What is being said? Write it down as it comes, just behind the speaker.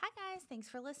guys. Thanks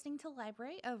for listening to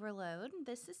Library Overload.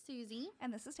 This is Susie.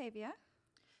 And this is Tavia.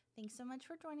 Thanks so much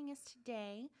for joining us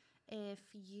today. If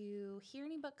you hear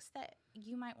any books that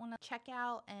you might want to check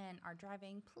out and are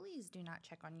driving, please do not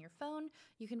check on your phone.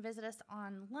 You can visit us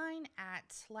online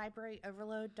at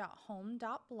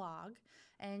libraryoverload.home.blog,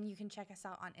 and you can check us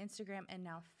out on Instagram and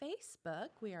now Facebook.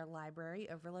 We are Library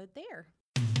Overload there.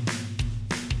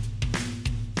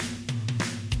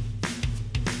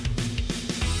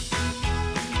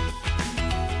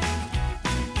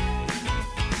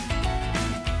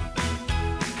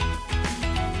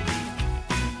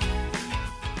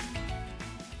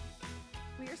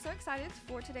 Excited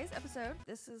for today's episode.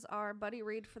 This is our buddy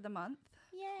read for the month.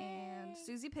 Yay! And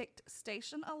Susie picked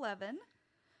Station 11.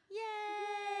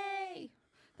 Yay!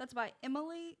 That's by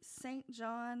Emily St.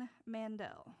 John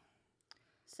Mandel.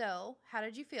 So, how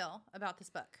did you feel about this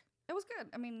book? It was good.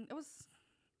 I mean, it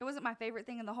wasn't my favorite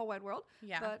thing in the whole wide world.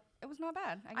 Yeah. But it was not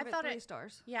bad. I gave it 3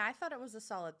 stars. Yeah, I thought it was a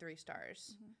solid 3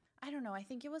 stars. Mm-hmm. I don't know. I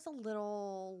think it was a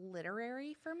little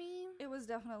literary for me. It was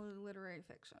definitely literary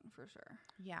fiction, for sure.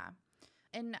 Yeah.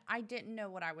 And I didn't know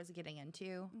what I was getting into.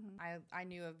 Mm-hmm. I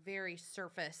knew a very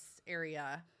surface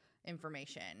area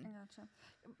information. Gotcha.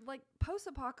 Like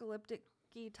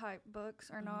post-apocalyptic-y type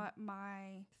books are not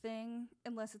my thing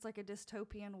unless it's like a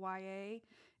dystopian YA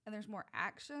and there's more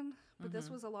action. But this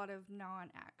was a lot of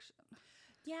non-action.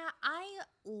 Yeah, I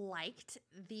liked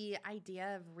the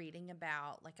idea of reading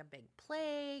about like a big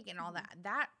plague and all that.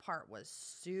 That part was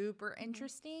super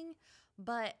interesting.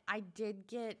 But I did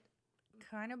get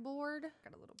kind of bored.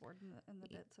 Got a little bored in the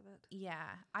bits of it.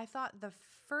 Yeah. I thought the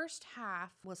first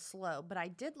half was slow, but I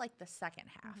did like the second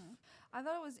half. I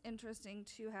thought it was interesting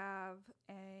to have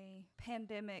a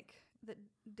pandemic that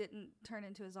didn't turn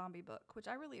into a zombie book, which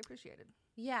I really appreciated.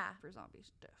 Yeah. For zombie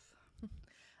stuff.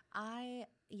 I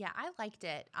liked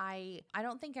it. I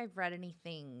don't think I've read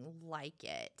anything like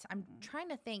it. I'm trying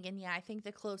to think, and I think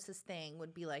the closest thing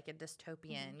would be like a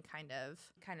dystopian kind of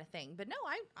thing. But no,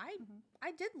 I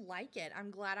did like it.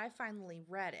 I'm glad I finally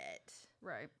read it.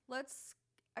 Right. Let's,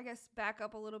 I guess, back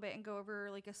up a little bit and go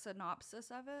over like a synopsis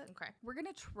of it. Okay. We're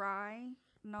gonna try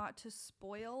not to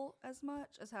spoil as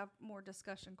much as have more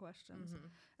discussion questions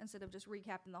instead of just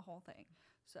recapping the whole thing.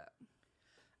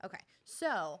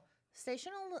 So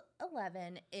Station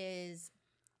 11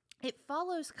 it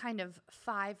follows kind of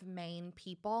 5 main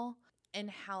people and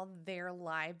how their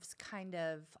lives kind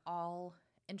of all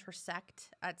intersect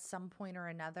at some point or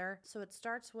another. So it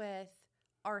starts with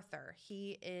Arthur.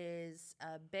 He is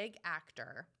a big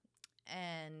actor,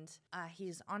 and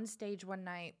he's on stage one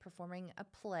night performing a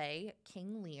play,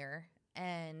 King Lear,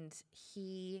 and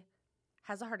he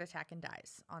has a heart attack and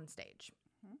dies on stage.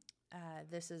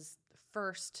 This is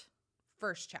first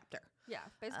chapter. Yeah,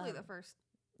 basically the first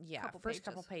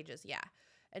couple pages. Yeah.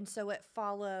 And so it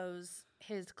follows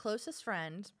his closest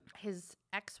friend, his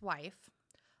ex-wife,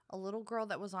 a little girl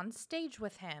that was on stage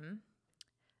with him,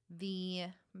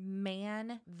 the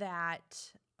man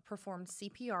that performed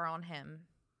CPR on him,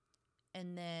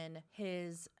 and then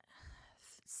his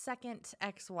second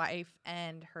ex-wife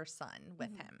and her son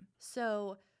with him.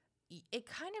 So it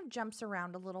kind of jumps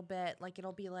around a little bit. Like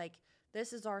it'll be like,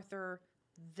 this is Arthur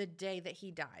the day that he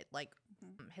died, like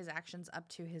his actions up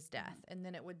to his death. And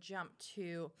then it would jump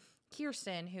to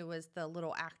Kirsten, who was the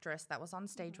little actress that was on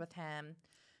stage with him.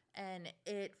 And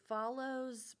it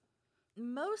follows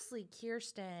mostly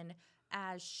Kirsten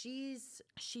as she's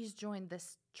joined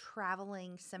this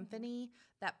traveling symphony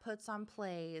that puts on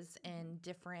plays in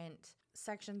different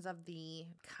sections of the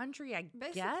country, I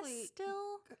guess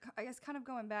kind of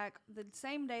going back, the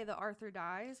same day that Arthur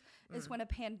dies is when a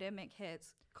pandemic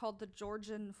hits called the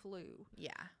Georgian flu.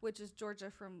 Yeah. Which is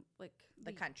Georgia from like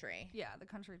the country. Yeah, the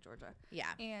country of Georgia. Yeah.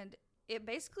 And it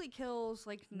basically kills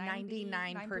like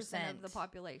 99% of the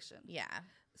population. Yeah.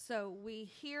 So we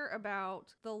hear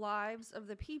about the lives of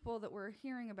the people that we're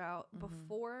hearing about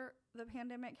before the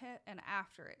pandemic hit and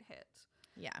after it hit.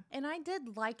 Yeah. And I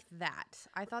did like that.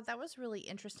 I thought that was really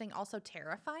interesting. Also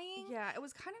terrifying. Yeah. It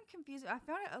was kind of confusing. I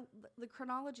found it, the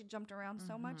chronology jumped around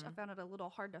so much. I found it a little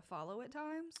hard to follow at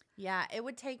times. Yeah. It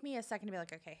would take me a second to be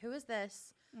like, okay, who is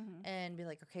this? And be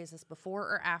like, okay, is this before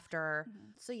or after?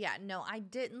 So yeah, no, I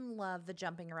didn't love the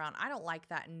jumping around. I don't like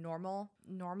that in normal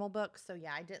books. So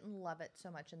yeah, I didn't love it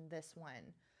so much in this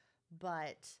one.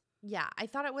 But yeah, I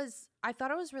thought it was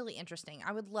really interesting.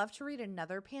 I would love to read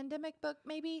another pandemic book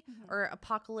maybe, or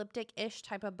apocalyptic-ish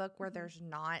type of book where there's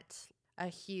not a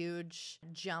huge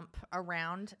jump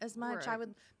around as much. Right.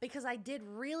 Because I did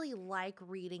really like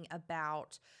reading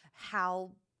about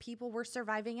how people were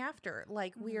surviving after.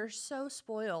 Like, we are so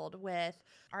spoiled with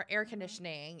our air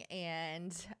conditioning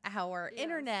and our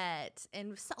internet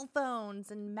and cell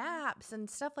phones and maps and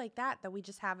stuff like that we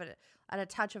just have it at a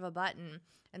touch of a button.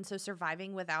 And so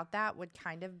surviving without that would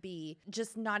kind of be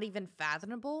just not even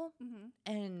fathomable.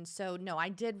 And so, no, I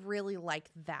did really like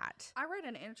that. I read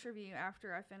an interview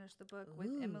after I finished the book with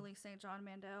Emily St. John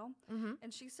Mandel,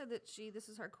 and she said that this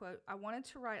is her quote, "I wanted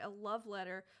to write a love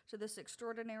letter to this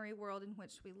extraordinary world in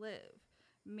which we live,"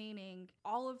 meaning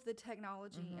all of the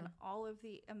technology and all of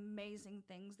the amazing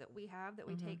things that we have that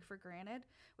we take for granted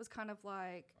was kind of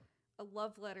like a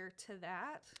love letter to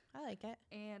that. I like it.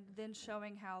 And then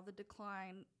showing how the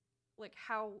decline, like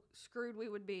how screwed we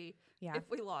would be Yeah. if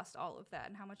we lost all of that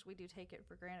and how much we do take it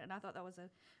for granted. And I thought that was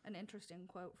an interesting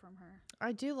quote from her.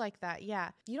 I do like that. Yeah.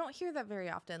 You don't hear that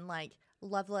very often, like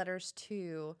love letters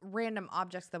to random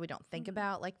objects that we don't think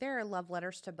about. Like, there are love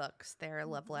letters to books, there are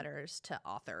love letters to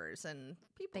authors and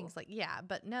things like,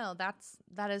 but no,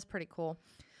 that is pretty cool.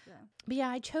 Yeah. But yeah,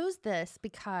 I chose this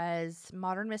because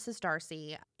Modern Mrs.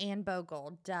 Darcy, Anne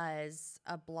Bogle, does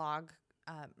a blog.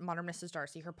 Modern Mrs.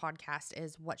 Darcy, her podcast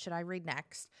is What Should I Read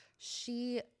Next?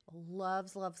 She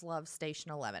loves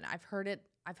Station 11. I've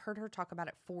heard her talk about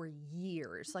it for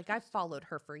years. Like, I've followed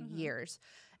her for years.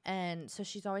 And so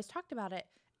she's always talked about it.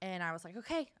 And I was like,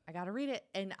 okay, I got to read it.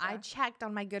 And I checked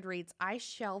on my Goodreads. I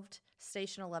shelved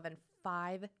Station 11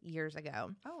 5 years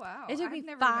ago. Oh, wow. It took me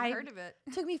never five- even heard of it.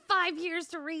 It took me 5 years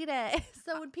to read it.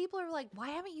 So when people are like, why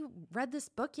haven't you read this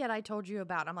book yet I told you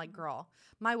about? I'm like, girl,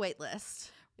 my wait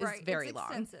list is very it's long.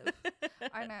 Expensive.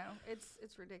 I know.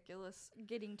 It's ridiculous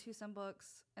getting to some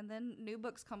books and then new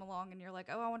books come along and you're like,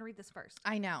 oh, I want to read this first.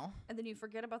 I know. And then you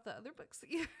forget about the other books that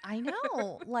you I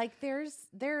know. Like,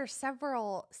 there are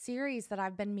several series that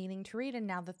I've been meaning to read, and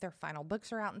now that their final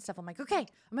books are out and stuff, I'm like, okay,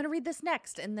 I'm going to read this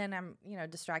next. And then I'm,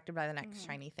 distracted by the next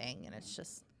shiny thing, and it's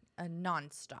just a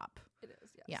nonstop. It is,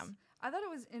 yes. Yeah. I thought it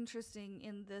was interesting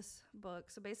in this book.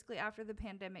 So basically, after the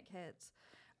pandemic hits,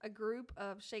 a group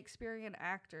of Shakespearean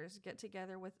actors get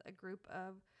together with a group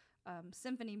of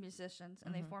symphony musicians,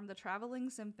 and they form the Traveling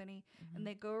Symphony, and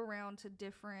they go around to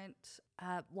different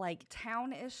Like,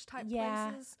 town-ish type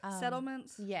Yeah, places,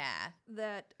 settlements yeah.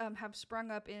 that have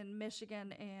sprung up in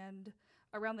Michigan and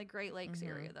around the Great Lakes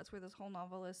area. That's where this whole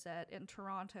novel is set, in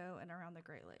Toronto and around the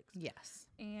Great Lakes. Yes.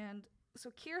 And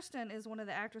so Kirsten is one of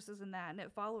the actresses in that, and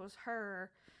it follows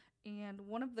her. And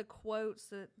one of the quotes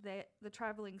that the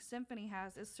Traveling Symphony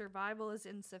has is "Survival is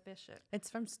insufficient." It's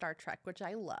from Star Trek, which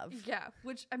I love. Yeah,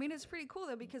 which, I mean, it's pretty cool,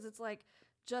 though, because it's like,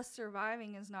 just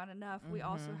surviving is not enough. We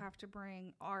also have to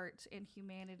bring art and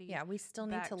humanity. Yeah, we still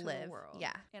need back to live. the world.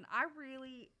 Yeah. And I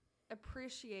really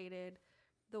appreciated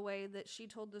the way that she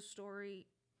told the story.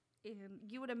 And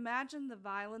you would imagine the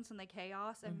violence and the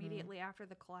chaos immediately after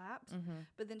the collapse,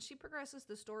 but then she progresses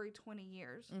the story 20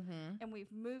 years, and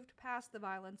we've moved past the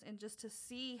violence, and just to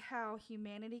see how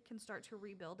humanity can start to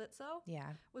rebuild itself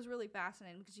was really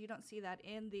fascinating, because you don't see that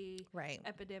in the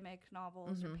epidemic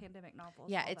novels or pandemic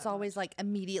novels. Yeah, it's always like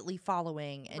immediately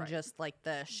following and Right. just like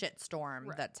the shitstorm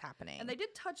Right. that's happening. And they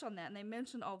did touch on that, and they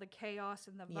mentioned all the chaos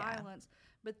and the violence,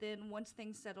 but then once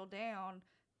things settled down,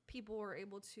 people were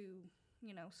able to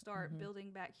start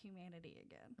building back humanity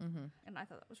again. And I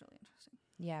thought that was really interesting.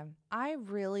 Yeah. I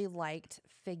really liked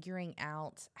figuring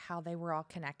out how they were all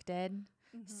connected.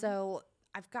 So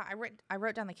I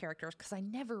wrote down the characters because I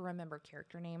never remember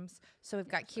character names. So we've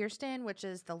got Kirsten, which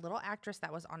is the little actress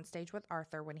that was on stage with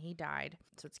Arthur when he died.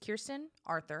 So it's Kirsten,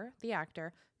 Arthur, the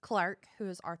actor, Clark, who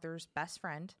is Arthur's best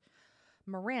friend,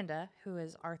 Miranda, who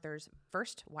is Arthur's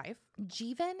first wife,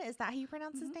 Jeevan, is that how you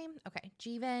pronounce his name? Okay,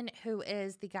 Jeevan, who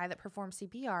is the guy that performed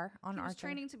CPR on He was Arthur.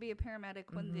 training to be a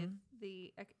paramedic when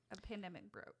the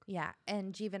pandemic broke. Yeah,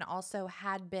 and Jeevan also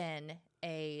had been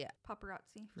a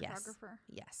Paparazzi photographer.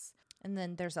 Yes. And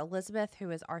then there's Elizabeth, who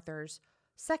is Arthur's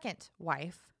second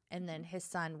wife, and then his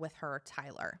son with her,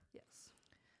 Tyler. Yes.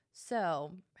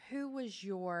 So, who was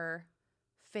your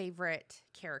favorite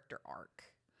character arc?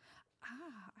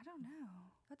 I don't know.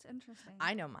 That's interesting.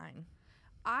 I know mine.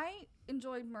 I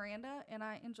enjoyed Miranda and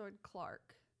I enjoyed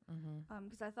Clark,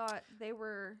 because I thought they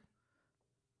were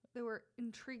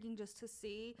intriguing just to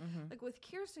see. Like with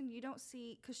Kirsten, you don't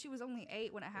see, because she was only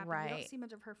 8 when it happened. You Right. don't see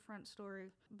much of her front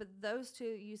story, but those two,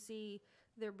 you see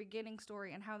their beginning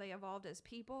story and how they evolved as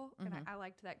people, and I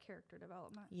liked that character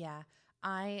development. Yeah.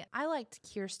 I liked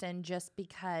Kirsten just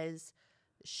because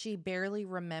she barely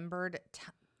remembered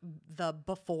the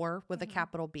before with a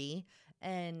capital B.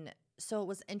 And So it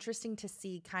was interesting to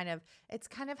see it's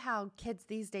kind of how kids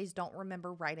these days don't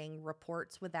remember writing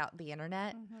reports without the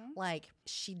internet. Like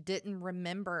she didn't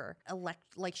remember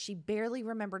like she barely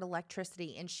remembered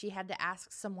electricity, and she had to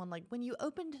ask someone like, when you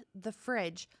opened the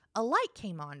fridge, a light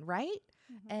came on, right?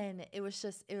 And it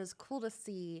was cool to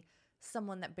see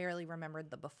someone that barely remembered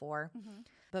the before.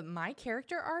 But my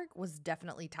character arc was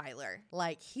definitely Tyler.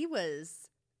 Like he was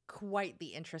quite the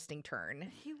interesting turn.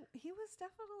 He was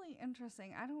definitely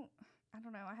interesting. I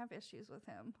don't know. I have issues with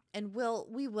him. And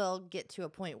we will get to a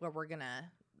point where we're going to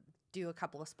do a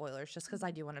couple of spoilers just because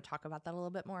I do want to talk about that a little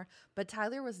bit more. But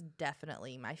Tyler was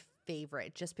definitely my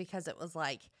favorite just because it was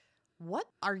like, what?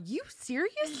 Are you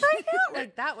serious right now?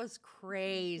 Like that was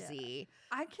crazy.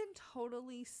 Yeah. I can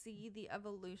totally see the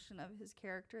evolution of his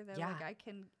character though. Yeah. Like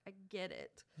I get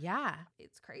it. Yeah.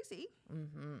 It's crazy.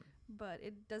 But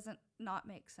it doesn't not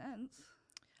make sense.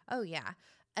 Oh, yeah.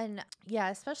 And yeah,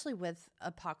 especially with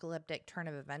apocalyptic turn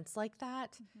of events like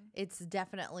that, it's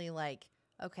definitely like,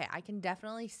 okay, I can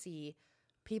definitely see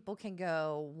people can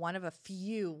go one of a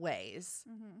few ways.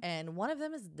 And one of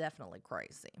them is definitely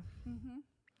crazy.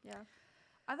 Yeah.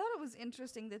 I thought it was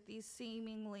interesting that these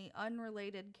seemingly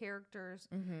unrelated characters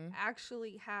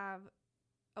actually have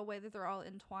a way that they're all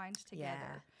entwined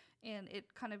together. And it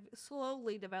kind of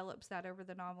slowly develops that over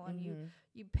the novel, and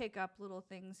you pick up little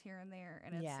things here and there,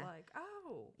 and it's like,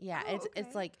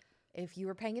 it's like if you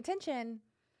were paying attention,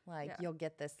 like you'll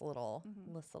get this little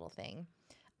thing.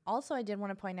 Also, I did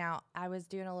want to point out, I was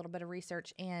doing a little bit of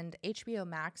research, and HBO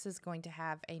Max is going to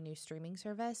have a new streaming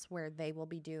service where they will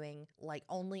be doing like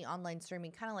only online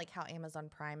streaming, kind of like how Amazon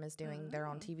Prime is doing their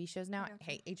own TV shows now.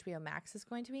 Hey, HBO Max is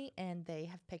going to be, and they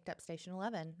have picked up Station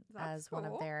 11 as one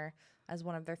of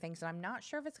their things. And I'm not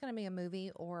sure if it's going to be a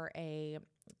movie or a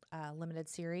limited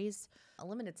series. A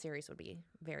limited series would be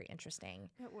very interesting.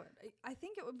 It would. I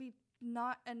think it would be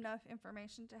not enough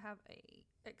information to have a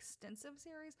extensive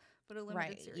series, but a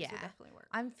limited series would definitely work.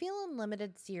 I'm feeling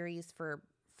limited series for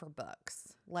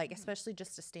books, like especially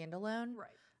just a standalone. Right.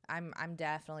 I'm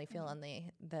definitely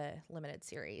feeling the limited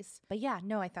series. But yeah,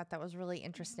 no, I thought that was really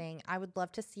interesting. I would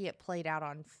love to see it played out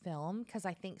on film because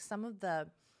I think some of the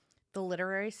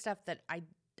literary stuff that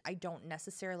I don't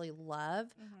necessarily love,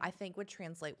 I think would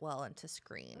translate well into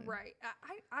screen. Right.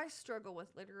 I struggle with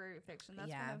literary fiction.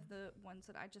 That's one of the ones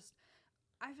that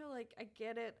I feel like I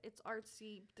get it. It's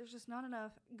artsy. There's just not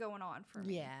enough going on for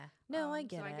me. Yeah. No, I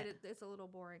get it. So I get it. It's a little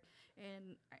boring.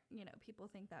 And, people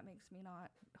think that makes me not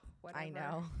whatever. I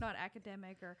know. Not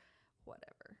academic or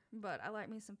whatever. But I like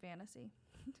me some fantasy.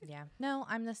 Yeah. No,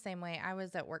 I'm the same way. I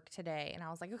was at work today and I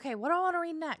was like, okay, what do I want to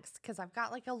read next? Because I've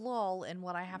got like a lull in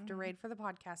what I have to read for the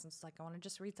podcast. And it's like, I want to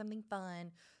just read something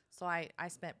fun. So I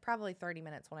spent probably 30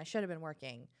 minutes when I should have been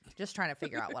working just trying to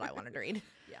figure out what I wanted to read.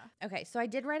 Yeah. Okay. So I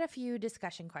did write a few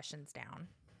discussion questions down.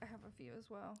 I have a few as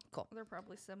well. Cool. They're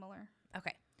probably similar.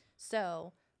 Okay.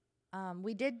 So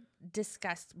we did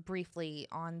discuss briefly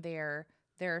on their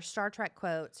Star Trek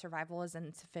quote, survival is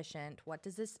insufficient. What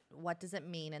does it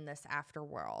mean in this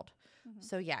afterworld?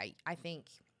 So yeah, I think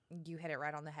you hit it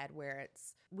right on the head where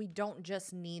we don't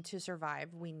just need to survive.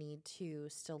 We need to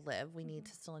still live. We need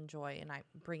to still enjoy, and I'm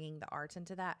bringing the art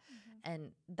into that.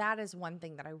 And that is one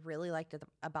thing that I really liked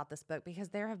about this book, because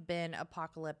there have been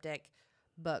apocalyptic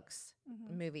books,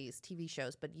 movies, TV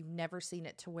shows, but you've never seen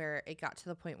it to where it got to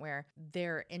the point where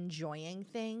they're enjoying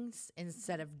things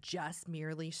instead of just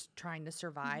merely trying to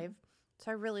survive.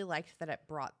 So I really liked that it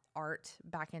brought art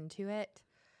back into it.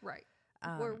 Right.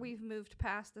 Where we've moved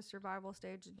past the survival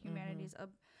stage and humanity's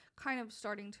kind of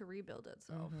starting to rebuild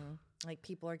itself. Like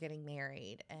people are getting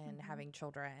married and having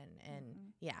children. And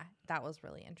yeah, that was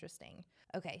really interesting.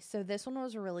 Okay, so this one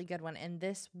was a really good one. And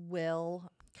this will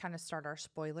kind of start our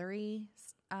spoilery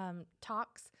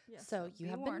talks. Yes, so you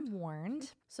have been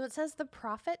warned. So it says, the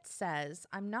prophet says,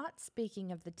 I'm not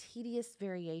speaking of the tedious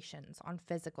variations on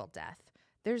physical death.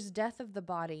 There's death of the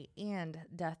body and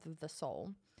death of the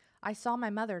soul. I saw my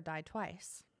mother die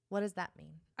twice. What does that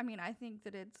mean? I mean, I think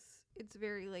that it's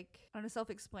very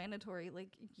self-explanatory.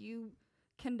 Like you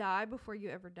can die before you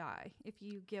ever die if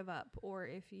you give up or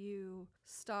if you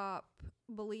stop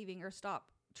believing or stop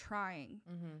trying.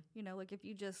 Like if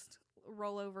you just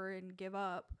roll over and give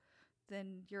up,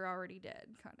 then you're already dead,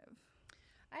 kind of.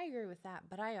 I agree with that,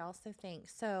 but I also think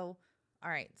so.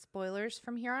 All right, spoilers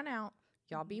from here on out.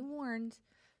 Y'all be warned.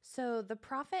 So the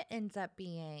prophet ends up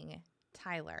being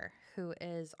Tyler, who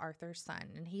is Arthur's son,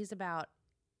 and he's about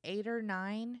 8 or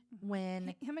 9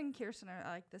 when him and Kirsten are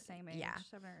like the same age,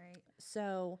 7 or 8.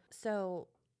 So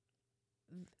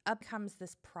up comes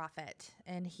this prophet,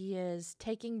 and he is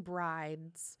taking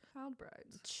brides,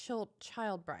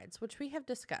 child brides, which we have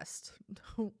discussed.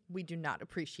 We do not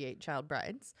appreciate child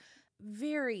brides.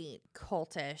 Very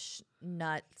cultish,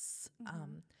 nuts.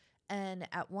 And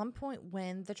at one point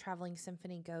when the traveling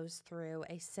symphony goes through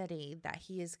a city that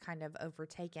he is kind of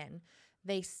overtaken,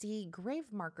 they see grave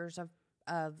markers of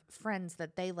friends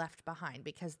that they left behind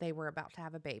because they were about to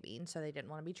have a baby. And so they didn't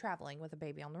want to be traveling with a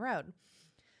baby on the road.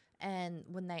 And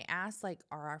when they asked, like,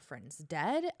 are our friends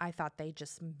dead? I thought they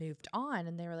just moved on.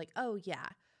 And they were like, oh, yeah,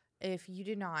 if you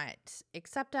do not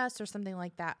accept us or something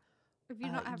like that, if you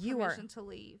don't have permission to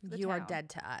leave the you town. are dead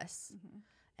to us.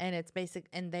 And it's basic.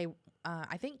 And they,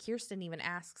 I think Kirsten even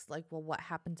asks, like, well, what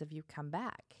happens if you come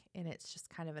back? And it's just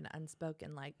kind of an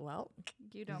unspoken, like, well,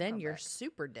 then you're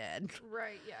super dead.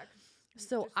 Right, yeah.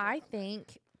 So I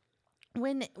think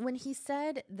when he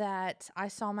said that I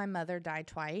saw my mother die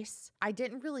twice, I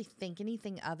didn't really think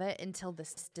anything of it until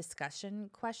this discussion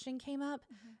question came up.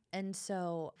 And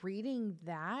so reading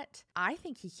that, I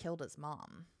think he killed his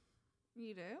mom.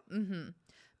 You do? Mm-hmm.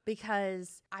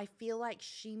 Because I feel like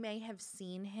she may have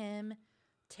seen him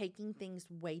taking things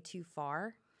way too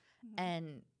far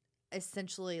and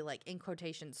essentially, like, in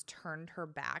quotations, turned her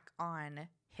back on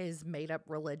his made-up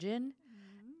religion.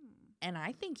 And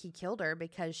I think he killed her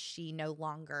because she no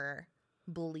longer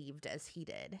believed as he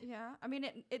did. Yeah. I mean,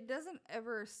 it doesn't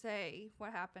ever say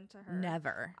what happened to her.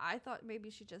 Never. I thought maybe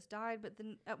she just died, but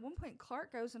then at one point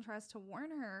Clark goes and tries to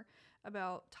warn her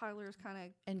about Tyler's kind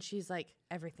of... And she's like,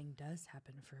 everything does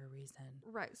happen for a reason.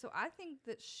 Right. So I think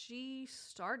that she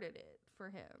started it for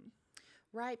him.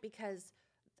 Right, because,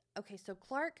 okay, so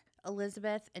Clark,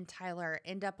 Elizabeth, and Tyler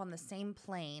end up on the same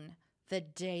plane the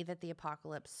day that the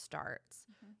apocalypse starts.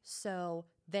 So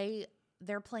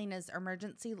their plane has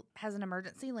an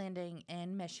emergency landing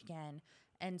in Michigan,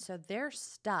 and so they're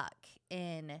stuck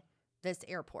in this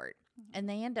airport. And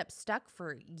they end up stuck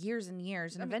for years and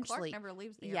years, and eventually Clark never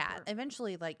leaves the airport. Yeah,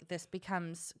 eventually, like, this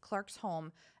becomes Clark's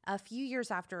home. A few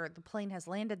years after the plane has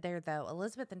landed there, though,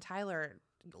 Elizabeth and Tyler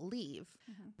leave.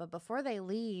 But before they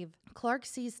leave, Clark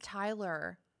sees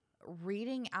Tyler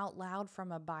reading out loud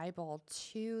from a Bible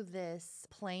to this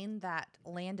plane that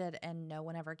landed and no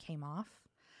one ever came off,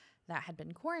 that had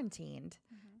been quarantined.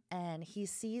 And he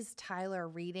sees Tyler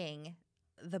reading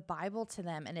the Bible to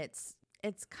them, and it's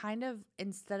kind of,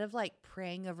 instead of like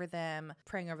praying over them,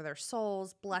 praying over their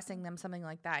souls, blessing them, something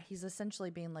like that, he's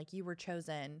essentially being like, you were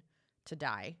chosen to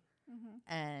die.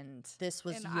 And this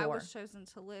was I was chosen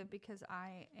to live because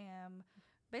I am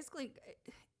basically...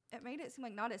 It made it seem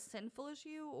like not as sinful as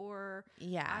you, or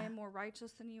I am more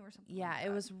righteous than you, or something. Yeah, like it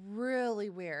was really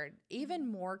weird. Even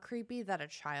more creepy that a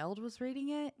child was reading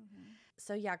it.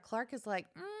 So yeah, Clark is like,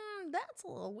 that's a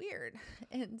little weird.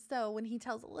 And so when he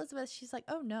tells Elizabeth, she's like,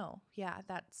 oh no, yeah,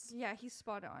 that's... Yeah, he's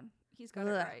spot on. He's got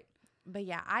it right. But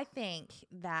yeah, I think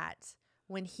that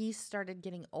when he started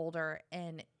getting older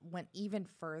and went even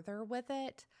further with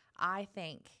it, I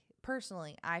think,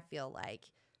 personally, I feel like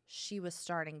she was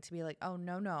starting to be like, oh,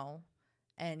 no.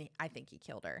 And I think he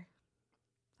killed her.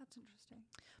 That's interesting.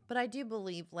 But I do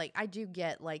believe, like, I do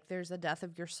get, like, there's a death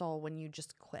of your soul when you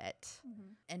just quit.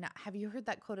 And have you heard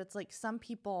that quote? It's like some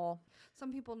people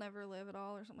never live at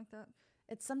all, or something like that.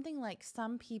 It's something like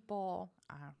some people.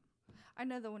 I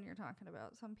know the one you're talking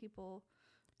about. Some people.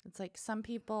 It's like some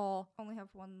people only have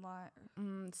one life.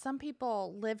 Some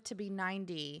people live to be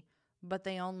 90, but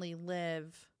they only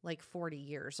live like 40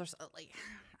 years or so. Like,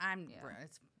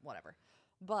 it's whatever.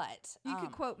 But you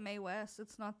could quote Mae West.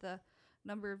 It's not the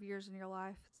number of years in your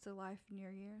life, it's the life in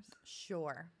your years.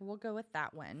 Sure, we'll go with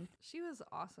that one. She was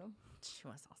awesome.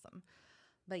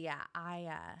 But yeah, I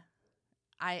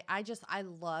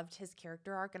loved his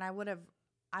character arc, and I would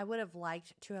have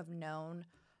liked to have known,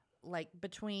 like,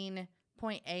 between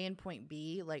point A and point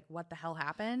B, like, what the hell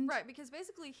happened. Right, because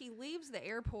basically he leaves the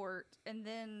airport, and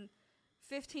then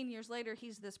 15 years later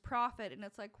he's this prophet, and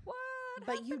it's like, what?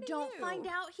 But you don't find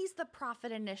out he's the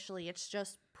prophet initially. It's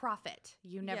just prophet.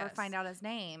 You never find out his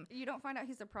name. You don't find out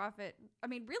he's a prophet. I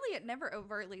mean, really, it never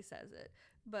overtly says it.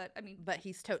 But, I mean... But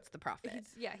he's totes the prophet.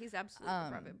 He's absolutely the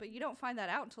prophet. But you don't find that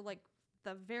out until, like,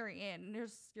 the very end.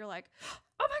 And you're like,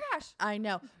 oh my gosh! I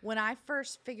know. When I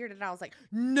first figured it out, I was like,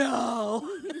 no!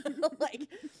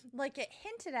 like, it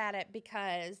hinted at it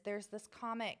because there's this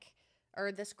comic...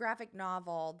 or this graphic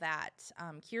novel that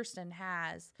Kirsten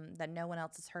has that no one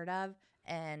else has heard of.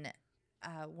 And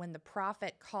when the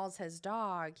prophet calls his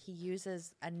dog, he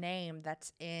uses a name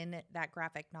that's in that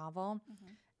graphic novel.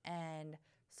 And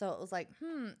so it was like,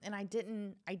 and I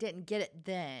didn't get it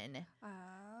then.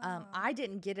 I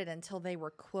didn't get it until they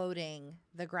were quoting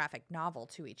the graphic novel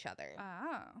to each other.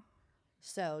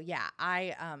 So yeah,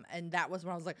 and that was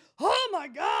when I was like, oh my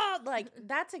God, like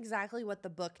that's exactly what the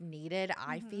book needed.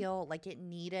 I feel like it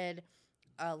needed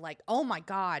a like, oh my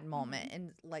God moment.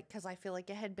 And like, cause I feel like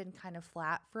it had been kind of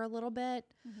flat for a little bit.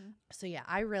 So yeah,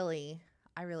 I really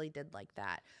did like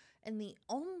that. And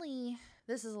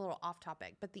this is a little off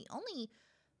topic, but the only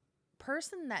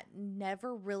person that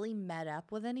never really met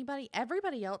up with anybody,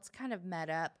 everybody else kind of met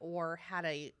up or had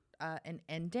an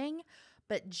ending,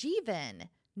 but Jeevan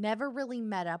never really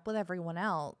met up with everyone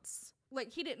else.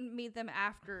 Like, he didn't meet them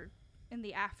in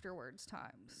the afterwards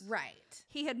times. Right.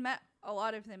 He had met a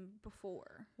lot of them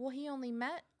before. Well, he only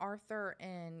met Arthur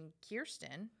and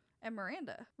Kirsten. And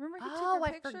Miranda. Remember he took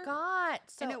her picture? I forgot.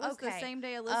 So, and it was the same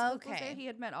day Elizabeth was there. He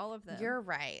had met all of them. You're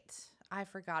right. I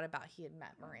forgot about he had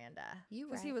met Miranda. You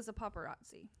right. Because he was a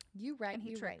paparazzi. You right. And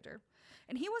he tricked her.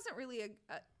 And he wasn't really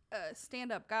a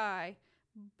stand-up guy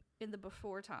in the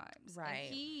before times. Right.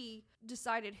 And he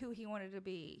decided who he wanted to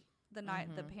be the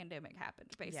night the pandemic happened,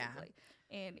 basically.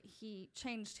 Yeah. And he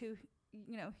changed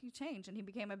he changed and he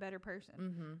became a better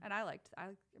person. And I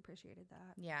appreciated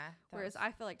that. Yeah. Whereas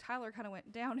I feel like Tyler kind of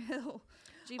went downhill.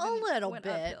 A little bit.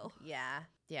 Uphill. Yeah.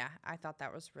 Yeah. I thought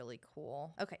that was really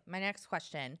cool. Okay. My next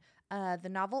question. The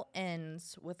novel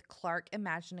ends with Clark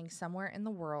imagining somewhere in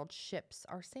the world ships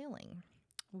are sailing.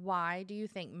 Why do you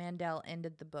think Mandel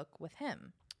ended the book with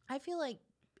him? I feel like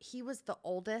he was the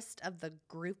oldest of the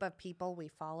group of people we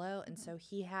follow. And so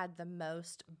he had the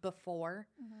most before.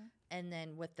 And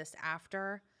then with this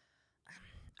after,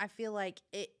 I feel like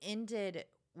it ended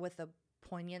with a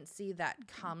poignancy that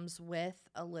comes with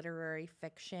a literary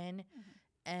fiction.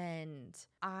 And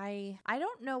I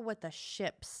don't know what the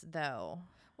ships, though.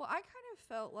 Well, I kind of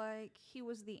felt like he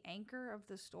was the anchor of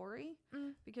the story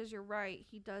because you're right.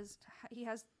 He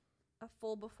has a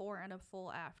full before and a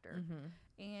full after.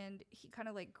 And he kind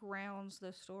of like grounds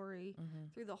the story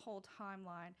through the whole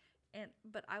timeline.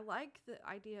 But I like the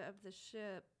idea of the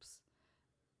ships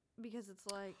because it's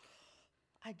like...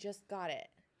 I just got it.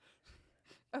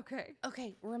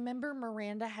 Okay. Remember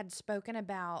Miranda had spoken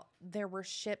about there were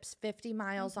ships 50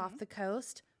 miles off the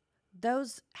coast?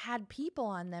 Those had people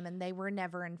on them and they were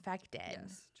never infected.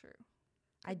 Yes, true.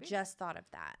 I just thought of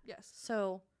that. Yes.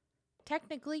 So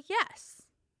technically, yes,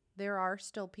 there are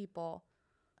still people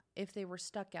if they were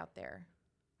stuck out there.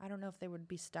 I don't know if they would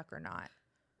be stuck or not.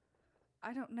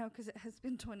 I don't know because it has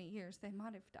been 20 years. They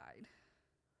might have died.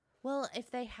 Well, if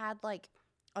they had like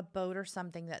a boat or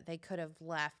something that they could have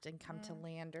left and come to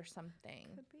land or something.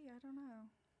 Could be. I don't know.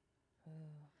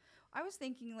 I was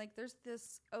thinking like there's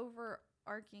this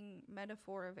overarching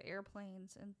metaphor of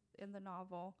airplanes in the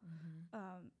novel.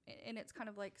 And it's kind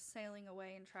of like sailing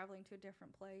away and traveling to a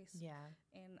different place. Yeah.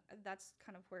 And that's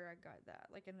kind of where I got that,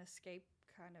 like an escape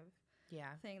kind of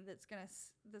thing that's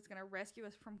gonna rescue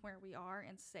us from where we are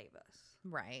and save us.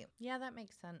 Right. Yeah, that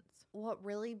makes sense. What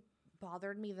really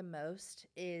bothered me the most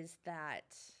is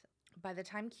that by the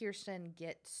time Kirsten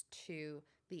gets to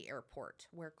the airport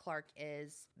where Clark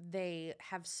is, they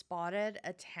have spotted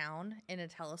a town in a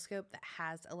telescope that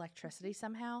has electricity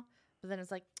somehow, but then it's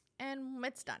like, and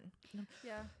it's done.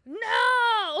 Yeah.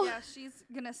 No! Yeah, she's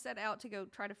gonna set out to go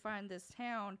try to find this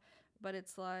town, but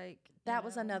it's like... That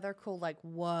was another cool, like,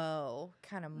 whoa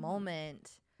kind of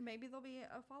moment. Maybe there'll be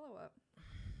a follow-up.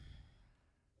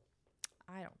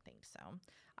 I don't think so.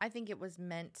 I think it was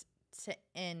meant to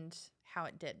end how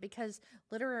it did because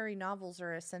literary novels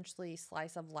are essentially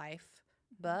slice of life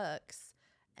books,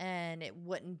 and it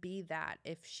wouldn't be that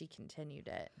if she continued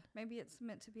it. Maybe it's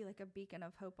meant to be like a beacon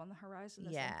of hope on the horizon.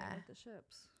 The same thing with the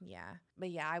ships. Yeah. But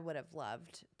yeah, I would have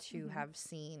loved to have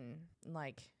seen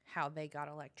like how they got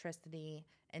electricity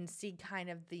and see kind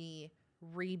of the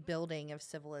rebuilding of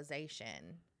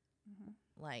civilization.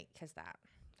 Like, because that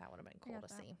would have been cool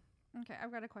to see. Okay,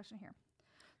 I've got a question here.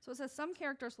 So it says some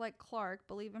characters like Clark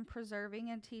believe in preserving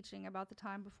and teaching about the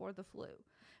time before the flu.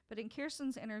 But in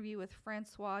Kirsten's interview with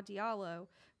Francois Diallo,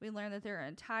 we learn that there are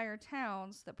entire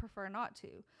towns that prefer not to.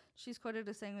 She's quoted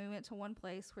as saying, "We went to one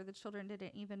place where the children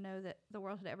didn't even know that the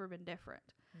world had ever been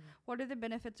different." What are the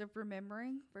benefits of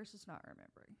remembering versus not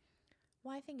remembering?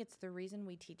 Well, I think it's the reason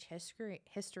we teach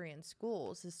history in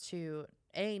schools is to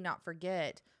A, not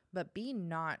forget, but B,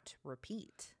 not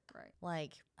repeat. Right.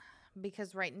 Like...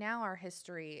 Because right now our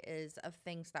history is of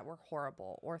things that were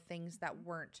horrible or things that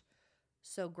weren't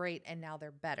so great and now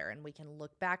they're better. And we can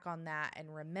look back on that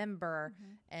and remember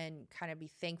and kind of be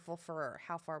thankful for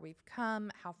how far we've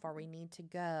come, how far we need to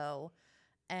go.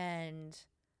 And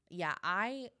yeah,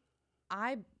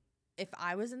 if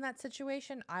I was in that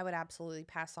situation, I would absolutely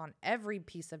pass on every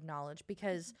piece of knowledge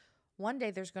because one day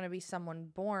there's going to be someone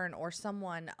born or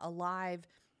someone alive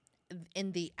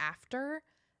in the after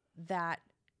that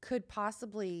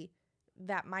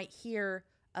that might hear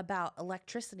about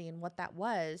electricity and what that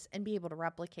was and be able to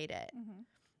replicate it. Mm-hmm.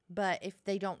 But if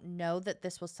they don't know that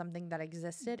this was something that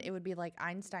existed, it would be like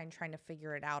Einstein trying to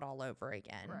figure it out all over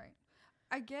again. Right.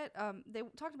 I get, they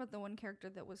talked about the one character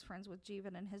that was friends with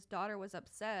Jeevan, and his daughter was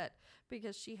upset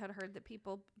because she had heard that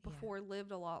people before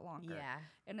lived a lot longer. Yeah.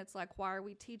 And it's like, why are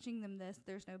we teaching them this?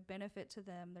 There's no benefit to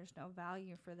them. There's no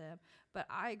value for them. But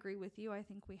I agree with you. I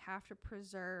think we have to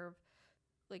preserve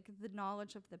like the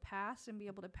knowledge of the past and be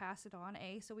able to pass it on,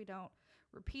 so we don't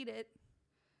repeat it,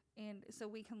 and so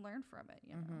we can learn from it,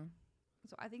 you know.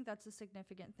 So I think that's a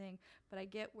significant thing, but I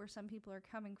get where some people are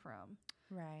coming from.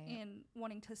 Right. And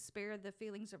wanting to spare the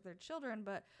feelings of their children.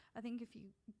 But I think if you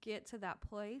get to that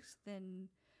place, then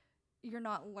you're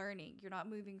not learning. You're not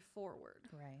moving forward.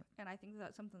 Right. And I think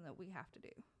that's something that we have to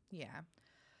do. Yeah.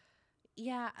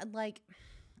 Yeah, like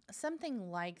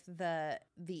something like the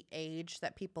age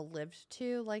that people lived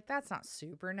to, like that's not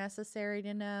super necessary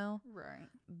to know. Right.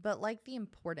 But like the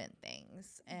important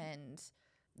things and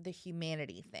the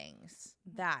humanity things,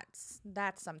 that's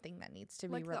something that needs to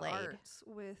like be relayed. The arts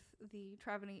with the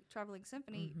traveling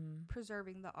symphony,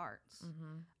 preserving the arts.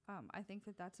 I think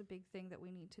that that's a big thing that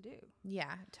we need to do.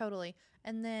 Yeah, totally.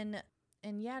 And then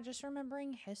just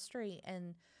remembering history,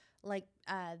 and like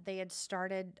they had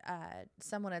started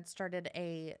someone had started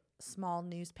a small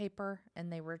newspaper,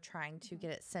 and they were trying to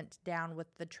get it sent down with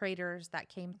the traders that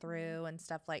came through and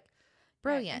stuff. Like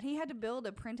brilliant. Yeah, and he had to build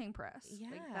a printing press. Yeah,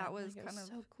 like, that was like, kind of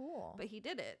so cool. But he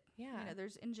did it. Yeah, you know,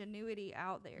 there's ingenuity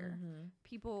out there.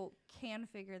 People can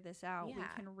figure this out. Yeah, we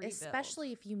can rebuild,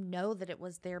 especially if you know that it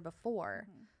was there before.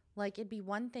 Like it'd be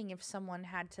one thing if someone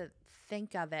had to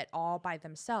think of it all by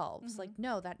themselves. Like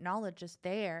no, that knowledge is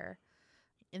there.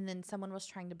 And then someone was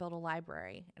trying to build a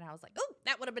library, and I was like, oh,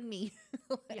 that would have been me.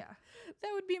 Yeah.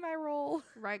 That would be my role.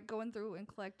 Right, going through and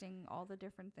collecting all the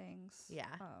different things. Yeah.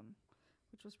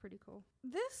 Which was pretty cool.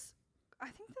 I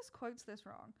think this quotes this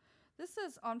wrong. This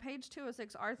says, on page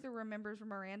 206, Arthur remembers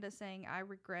Miranda saying, I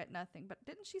regret nothing. But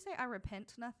didn't she say, I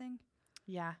repent nothing?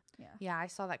 Yeah. Yeah. Yeah, I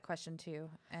saw that question too.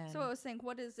 And so I was saying,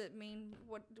 what does it mean?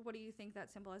 What do you think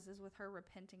that symbolizes with her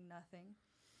repenting nothing?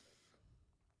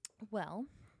 Well,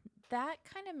 that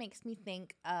kind of makes me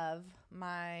think of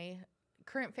my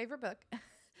current favorite book,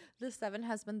 The Seven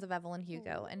Husbands of Evelyn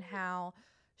Hugo, and how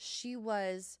she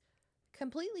was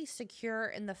completely secure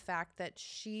in the fact that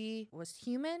she was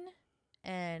human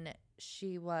and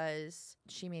she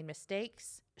made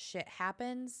mistakes. Shit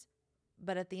happens.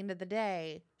 But at the end of the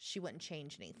day, she wouldn't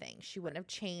change anything. She wouldn't have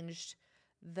changed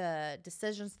the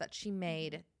decisions that she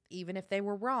made, even if they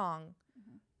were wrong.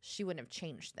 She wouldn't have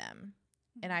changed them.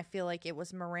 And I feel like it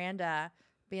was Miranda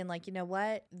being like, you know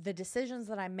what? The decisions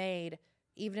that I made,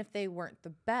 even if they weren't the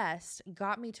best,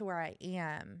 got me to where I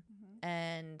am.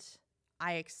 And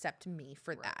I accept me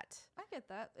for that. I get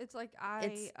that. It's like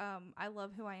I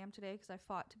love who I am today because I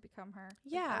fought to become her.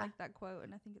 Yeah. Like, I like that quote,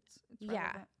 and I think it's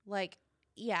relevant. Yeah. Like,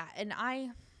 yeah. And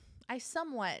I'm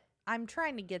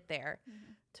trying to get there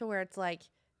to where it's like,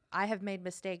 I have made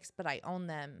mistakes, but I own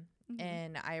them.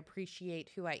 And I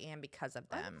appreciate who I am because of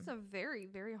them. It's a very,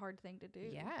 very hard thing to do.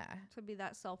 Yeah. To be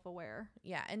that self-aware.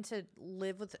 Yeah. And to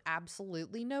live with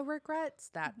absolutely no regrets,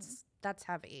 that's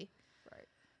heavy. Right.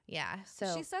 Yeah.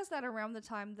 So she says that around the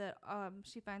time that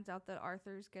she finds out that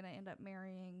Arthur's going to end up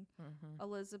marrying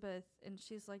Elizabeth. And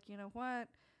she's like, you know what?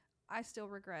 I still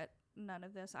regret none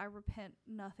of this. I repent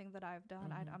nothing that I've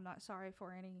done. I'm not sorry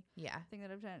for anything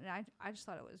that I've done. And I just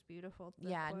thought it was beautiful.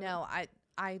 Yeah. Quote. No,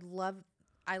 I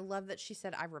love that she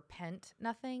said I repent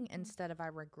nothing instead of I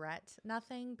regret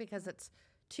nothing, because it's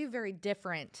two very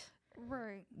different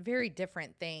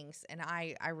things. And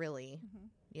I really,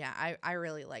 I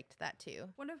really liked that too.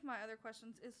 One of my other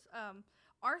questions is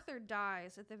Arthur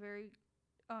dies at the very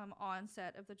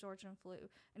onset of the Georgian flu,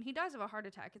 and he dies of a heart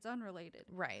attack. It's unrelated.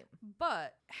 Right.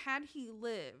 But had he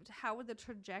lived, how would the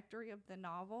trajectory of the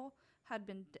novel have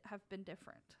been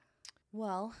different?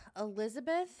 Well,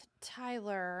 Elizabeth,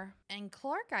 Tyler, and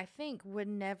Clark, I think, would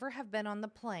never have been on the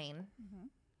plane.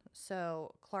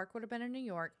 So Clark would have been in New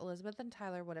York. Elizabeth and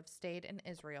Tyler would have stayed in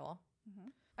Israel.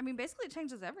 I mean, basically it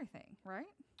changes everything, right?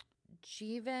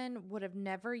 Jeevan would have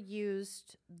never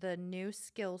used the new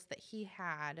skills that he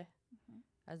had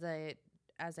as a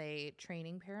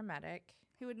training paramedic.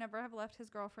 He would never have left his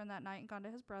girlfriend that night and gone to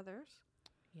his brother's.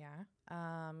 Yeah.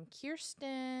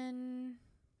 Kirsten...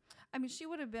 I mean, she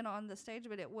would have been on the stage,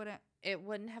 but it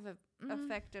wouldn't have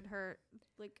affected her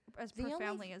like as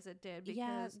profoundly as it did.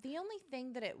 Because the only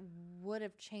thing that it would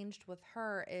have changed with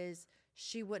her is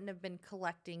she wouldn't have been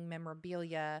collecting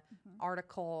memorabilia,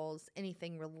 articles,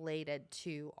 anything related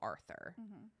to Arthur.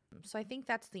 So I think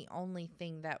that's the only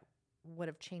thing that would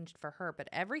have changed for her, but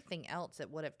everything else it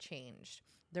would have changed.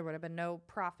 There would have been no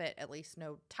Prophet, at least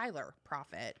no Tyler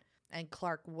Prophet, and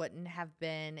Clark wouldn't have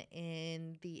been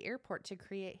in the airport to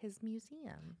create his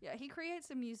museum. Yeah, he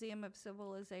creates a museum of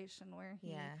civilization where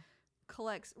he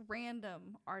collects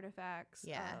random artifacts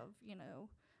of, you know,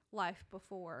 life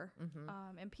before.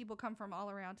 And people come from all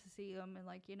around to see them. And,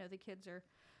 like, you know, the kids are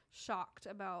shocked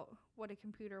about what a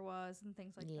computer was and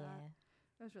things like that.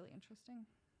 It was really interesting.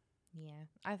 Yeah,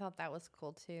 I thought that was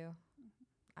cool, too.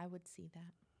 I would see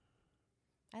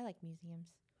that. I like museums.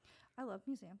 I love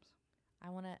museums.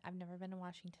 I've never been to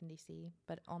Washington, D.C.,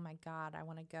 but oh my God, I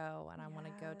want to go, and I want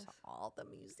to go to all the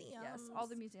museums. Yes, all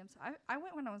the museums. I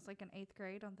went when I was like in 8th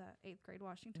grade on the 8th grade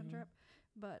Washington trip,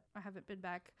 but I haven't been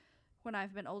back when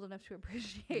I've been old enough to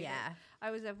appreciate it. I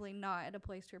was definitely not at a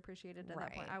place to appreciate it at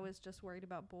that point. I was just worried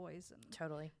about boys and,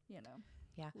 you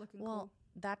know, looking cool.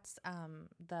 That's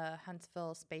the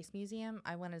Huntsville Space Museum.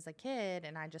 I went as a kid,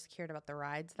 and I just cared about the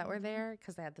rides that were there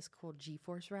because they had this cool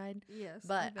G-Force ride. Yes,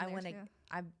 but I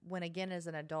went again as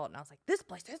an adult, and I was like, this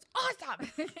place is awesome.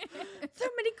 So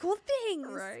many cool things.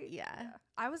 Right. Yeah.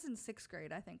 I was in 6th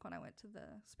grade, I think, when I went to the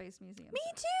Space Museum. Me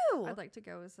too. I'd like to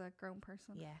go as a grown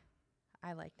person. Yeah,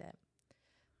 I liked it.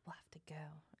 We'll have to go.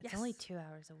 It's only 2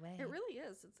 hours away. It really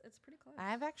is. It's pretty close.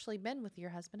 I've actually been with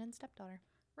your husband and stepdaughter.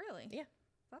 Really? Yeah.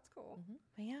 That's cool.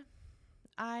 But yeah,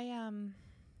 I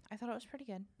thought it was pretty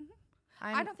good.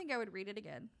 I don't think I would read it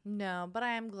again. No, but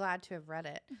I am glad to have read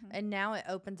it. And now it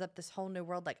opens up this whole new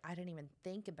world. Like, I didn't even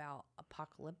think about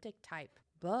apocalyptic type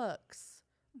books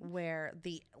where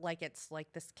it's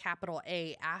like this capital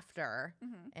A after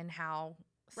and how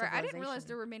I didn't realize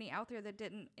there were many out there that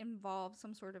didn't involve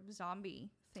some sort of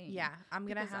zombie thing. Yeah, I'm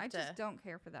going to have to. I just don't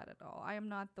care for that at all. I am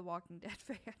not the Walking Dead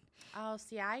fan. Oh,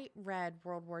 see, I read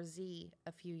World War Z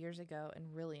a few years ago and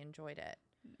really enjoyed it.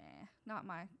 Nah,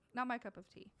 not my cup of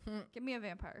tea. Give me a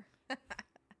vampire.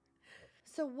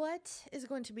 So what is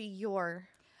going to be your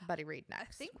buddy read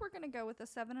next? I think we're going to go with the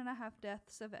 7.5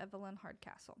 Deaths of Evelyn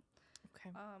Hardcastle.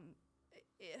 Okay.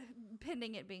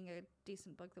 Pending it being a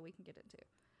decent book that we can get into.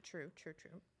 True.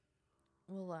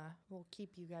 We'll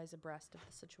keep you guys abreast of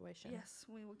the situation. Yes,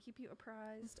 we will keep you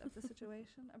apprised of the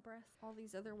situation. Abreast. All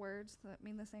these other words that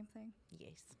mean the same thing.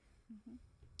 Yes.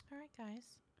 All right, guys.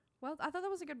 Well, I thought that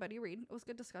was a good buddy read. It was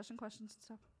good discussion, questions and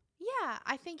stuff. Yeah,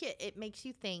 I think it makes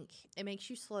you think. It makes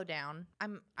you slow down.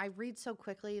 I read so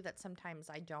quickly that sometimes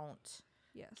I don't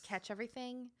catch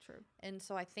everything. True. And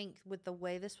so I think with the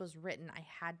way this was written, I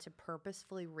had to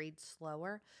purposefully read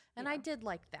slower. And I did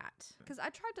like that. Because I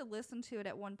tried to listen to it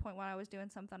at one point when I was doing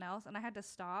something else, and I had to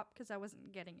stop because I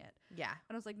wasn't getting it. Yeah.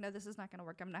 And I was like, no, this is not going to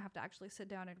work. I'm going to have to actually sit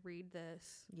down and read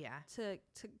this. Yeah. To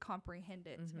comprehend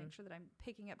it, to make sure that I'm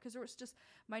picking up. Because there was just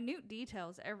minute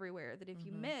details everywhere that if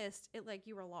you missed, it like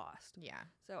you were lost. Yeah.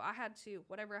 So I had to,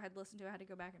 whatever I had listened to, I had to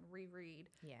go back and reread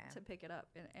to pick it up.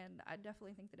 And I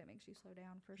definitely think that it makes you slow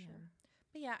down for sure.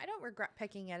 But yeah, I don't regret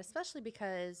picking it, especially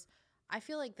because I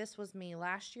feel like this was me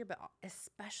last year, but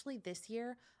especially this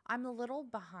year, I'm a little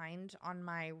behind on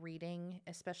my reading,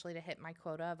 especially to hit my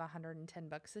quota of 110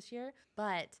 books this year.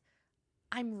 But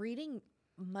I'm reading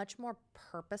much more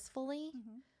purposefully,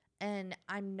 and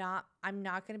I'm not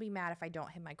going to be mad if I don't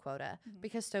hit my quota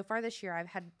because so far this year I've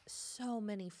had so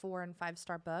many 4 and 5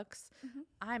 star books.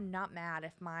 I'm not mad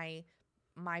if my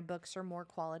books are more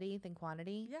quality than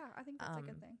quantity. Yeah, I think that's a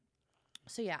good thing.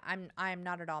 So yeah, I'm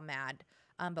not at all mad.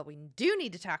 But we do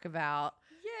need to talk about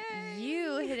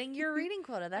you hitting your reading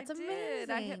quota. That's amazing.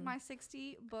 I hit my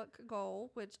 60 book goal,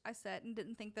 which I set and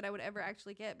didn't think that I would ever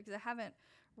actually get because I haven't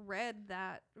read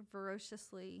that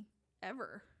voraciously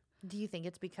ever. Do you think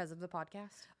it's because of the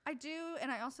podcast? I do,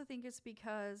 and I also think it's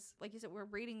because, like you said, we're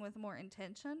reading with more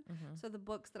intention. So the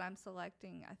books that I'm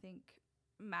selecting, I think,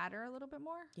 matter a little bit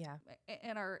more. Yeah.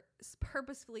 And are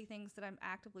purposefully things that I'm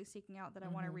actively seeking out that I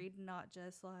want to read, not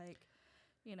just like,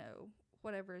 you know,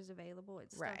 whatever is available.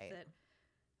 It's stuff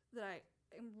that I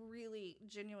am really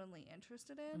genuinely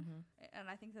interested in, and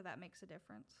I think that makes a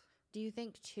difference. Do you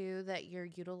think too that you're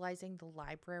utilizing the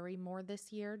library more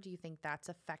this year? Do you think that's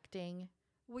affecting?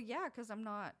 Well, yeah, because I'm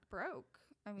not broke.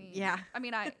 I mean,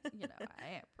 I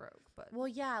am broke, but well,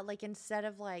 yeah, like instead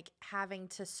of like having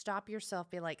to stop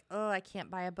yourself, be like, oh, I can't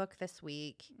buy a book this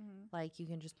week, like you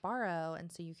can just borrow,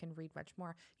 and so you can read much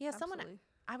more. Yeah, absolutely.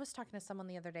 I was talking to someone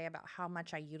the other day about how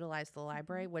much I utilize the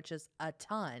library, which is a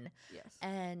ton. Yes.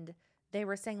 And they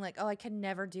were saying like, oh, I can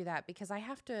never do that because I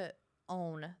have to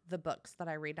own the books that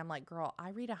I read. I'm like, girl, I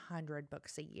read 100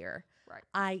 books a year. Right.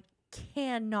 I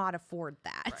cannot afford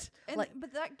that. Right. And,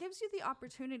 but that gives you the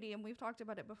opportunity, and we've talked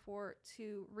about it before,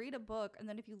 to read a book, and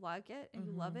then if you like it and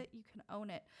you love it, you can own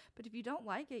it. But if you don't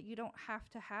like it, you don't have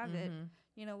to have it.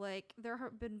 You know, like there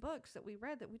have been books that we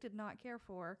read that we did not care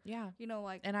for. Yeah. You know,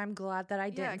 like, and I'm glad that I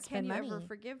didn't spend money. Can you ever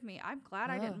forgive me? I'm glad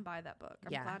I didn't buy that book.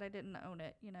 I'm glad I didn't own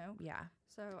it, you know? Yeah.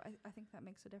 So I think that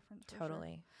makes a difference. Totally.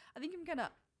 Sure. I think I'm going to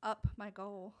up my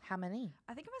goal. How many?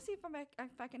 I think I'm going to see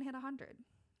if I can hit 100.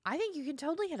 I think you can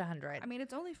totally hit 100. I mean,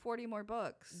 it's only 40 more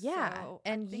books. Yeah. So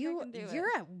and you're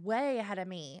way ahead of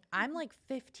me. I'm like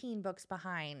 15 books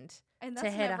behind and that's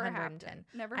to hit never 110. Happened.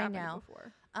 Never happened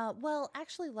before. Well,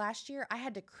 actually last year I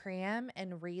had to cram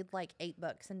and read like 8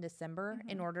 books in December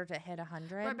in order to hit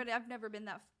 100. Right, but I've never been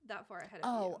that far ahead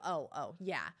of you. Oh,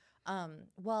 yeah.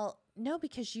 Well, no,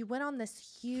 because you went on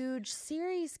this huge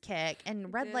series kick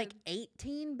and read like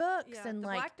 18 books in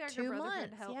like Black Dagger 2 Brotherhood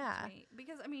months. Helped Yeah. me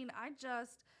because I mean,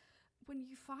 when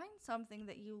you find something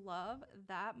that you love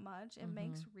that much, it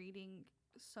makes reading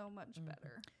so much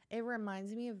better. It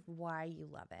reminds me of why you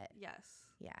love it. Yes.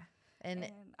 Yeah.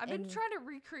 And I've been trying to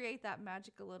recreate that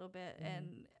magic a little bit,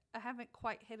 and I haven't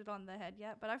quite hit it on the head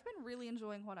yet, but I've been really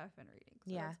enjoying what I've been reading.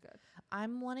 So that's good.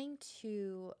 I'm wanting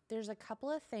to, there's a couple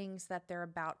of things that they're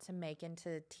about to make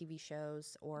into TV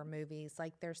shows or movies.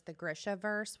 Like there's the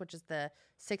Grishaverse, which is the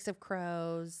Six of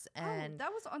Crows. And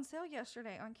that was on sale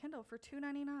yesterday on Kindle for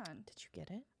 $2.99. Did you get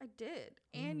it? I did.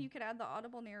 And you could add the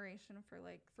Audible narration for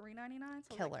like $3.99.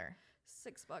 So Killer.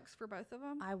 Like $6 for both of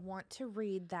them. I want to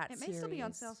read that series. It may still be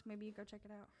on sale, so maybe you go check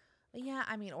it out. Yeah,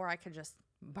 I mean, or I could just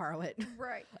borrow it.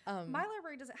 Right. My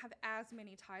library doesn't have as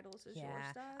many titles as yours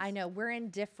does. I know. We're in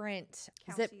different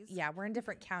counties. We're in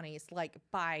different counties, like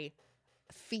by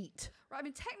feet. Right. I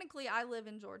mean, technically, I live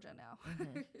in Georgia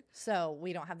now. So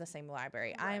we don't have the same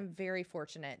library. Right. I am very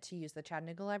fortunate to use the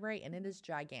Chattanooga Library, and it is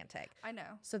gigantic. I know.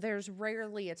 So there's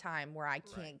rarely a time where I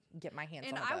can't get my hands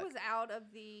on a book. And I was out of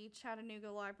the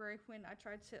Chattanooga Library when I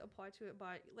tried to apply to it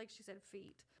by, like she said,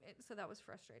 feet. So that was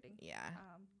frustrating. Yeah.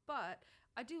 But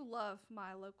I do love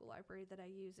my local library that I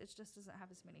use. It just doesn't have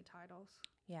as many titles.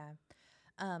 Yeah.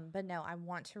 But no, I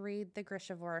want to read the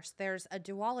Grishaverse. There's a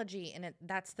duology in it.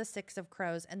 That's the Six of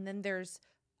Crows. And then there's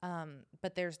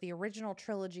the original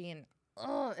trilogy, and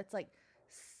it's like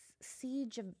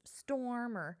Siege of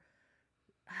Storm or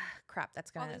crap. That's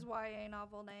gonna all these YA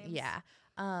novel names. Yeah.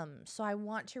 So I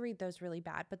want to read those really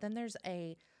bad. But then there's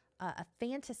a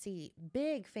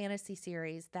big fantasy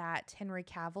series that Henry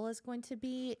Cavill is going to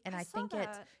be, and I think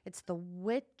it's The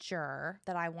Witcher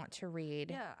that I want to read.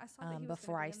 Yeah, I saw that he was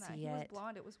before I see He was it.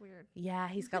 blonde. It was weird. Yeah,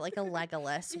 he's got like a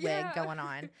Legolas wig going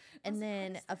on. And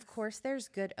then of course there's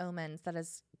Good Omens that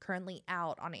is currently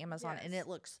out on Amazon, and it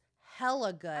looks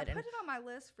hella good. I put it on my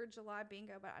list for July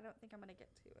bingo, but I don't think I'm gonna get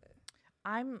to it.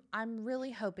 I'm really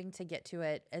hoping to get to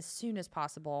it as soon as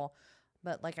possible.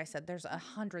 But like I said, there's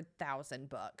 100,000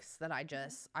 books that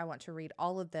I want to read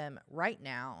all of them right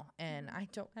now, and I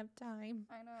don't have time.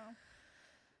 I know.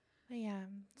 But yeah,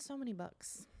 so many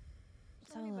books.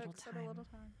 So little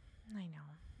time. I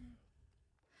know.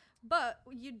 But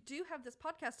you do have this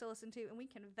podcast to listen to, and we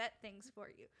can vet things for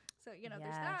you. So, there's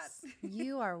that.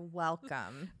 You are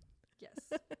welcome.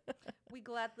 Yes. We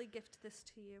gladly gift this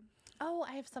to you. Oh,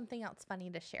 I have something else funny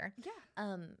to share.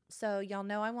 Yeah. So y'all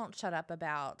know I won't shut up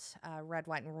about Red,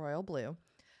 White, and Royal Blue.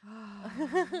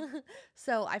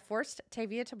 So I forced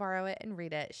Tavia to borrow it and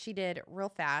read it. She did real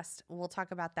fast. We'll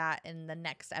talk about that in the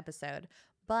next episode.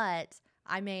 But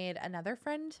I made another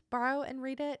friend borrow and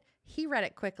read it. He read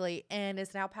it quickly and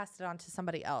is now passed it on to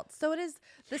somebody else. So it is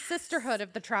the sisterhood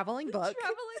of the traveling book.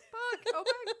 Oh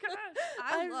my gosh.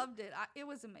 I loved it. It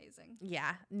was amazing.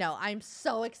 Yeah. No, I'm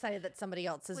so excited that somebody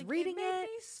else is reading it. Made it. Me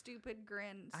stupid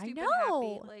grin. I Stupid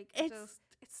know. Happy. Like it's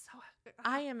so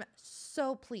I am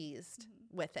so pleased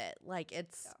with it. Like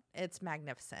it's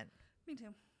magnificent. Me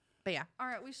too. But yeah. All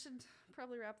right, we should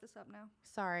probably wrap this up now.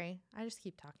 Sorry. I just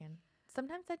keep talking.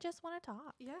 Sometimes I just want to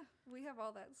talk. Yeah, we have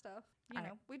all that stuff.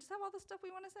 We just have all the stuff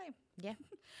we want to say. Yeah.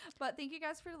 But thank you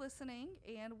guys for listening,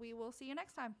 and we will see you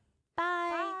next time.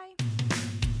 Bye. Bye.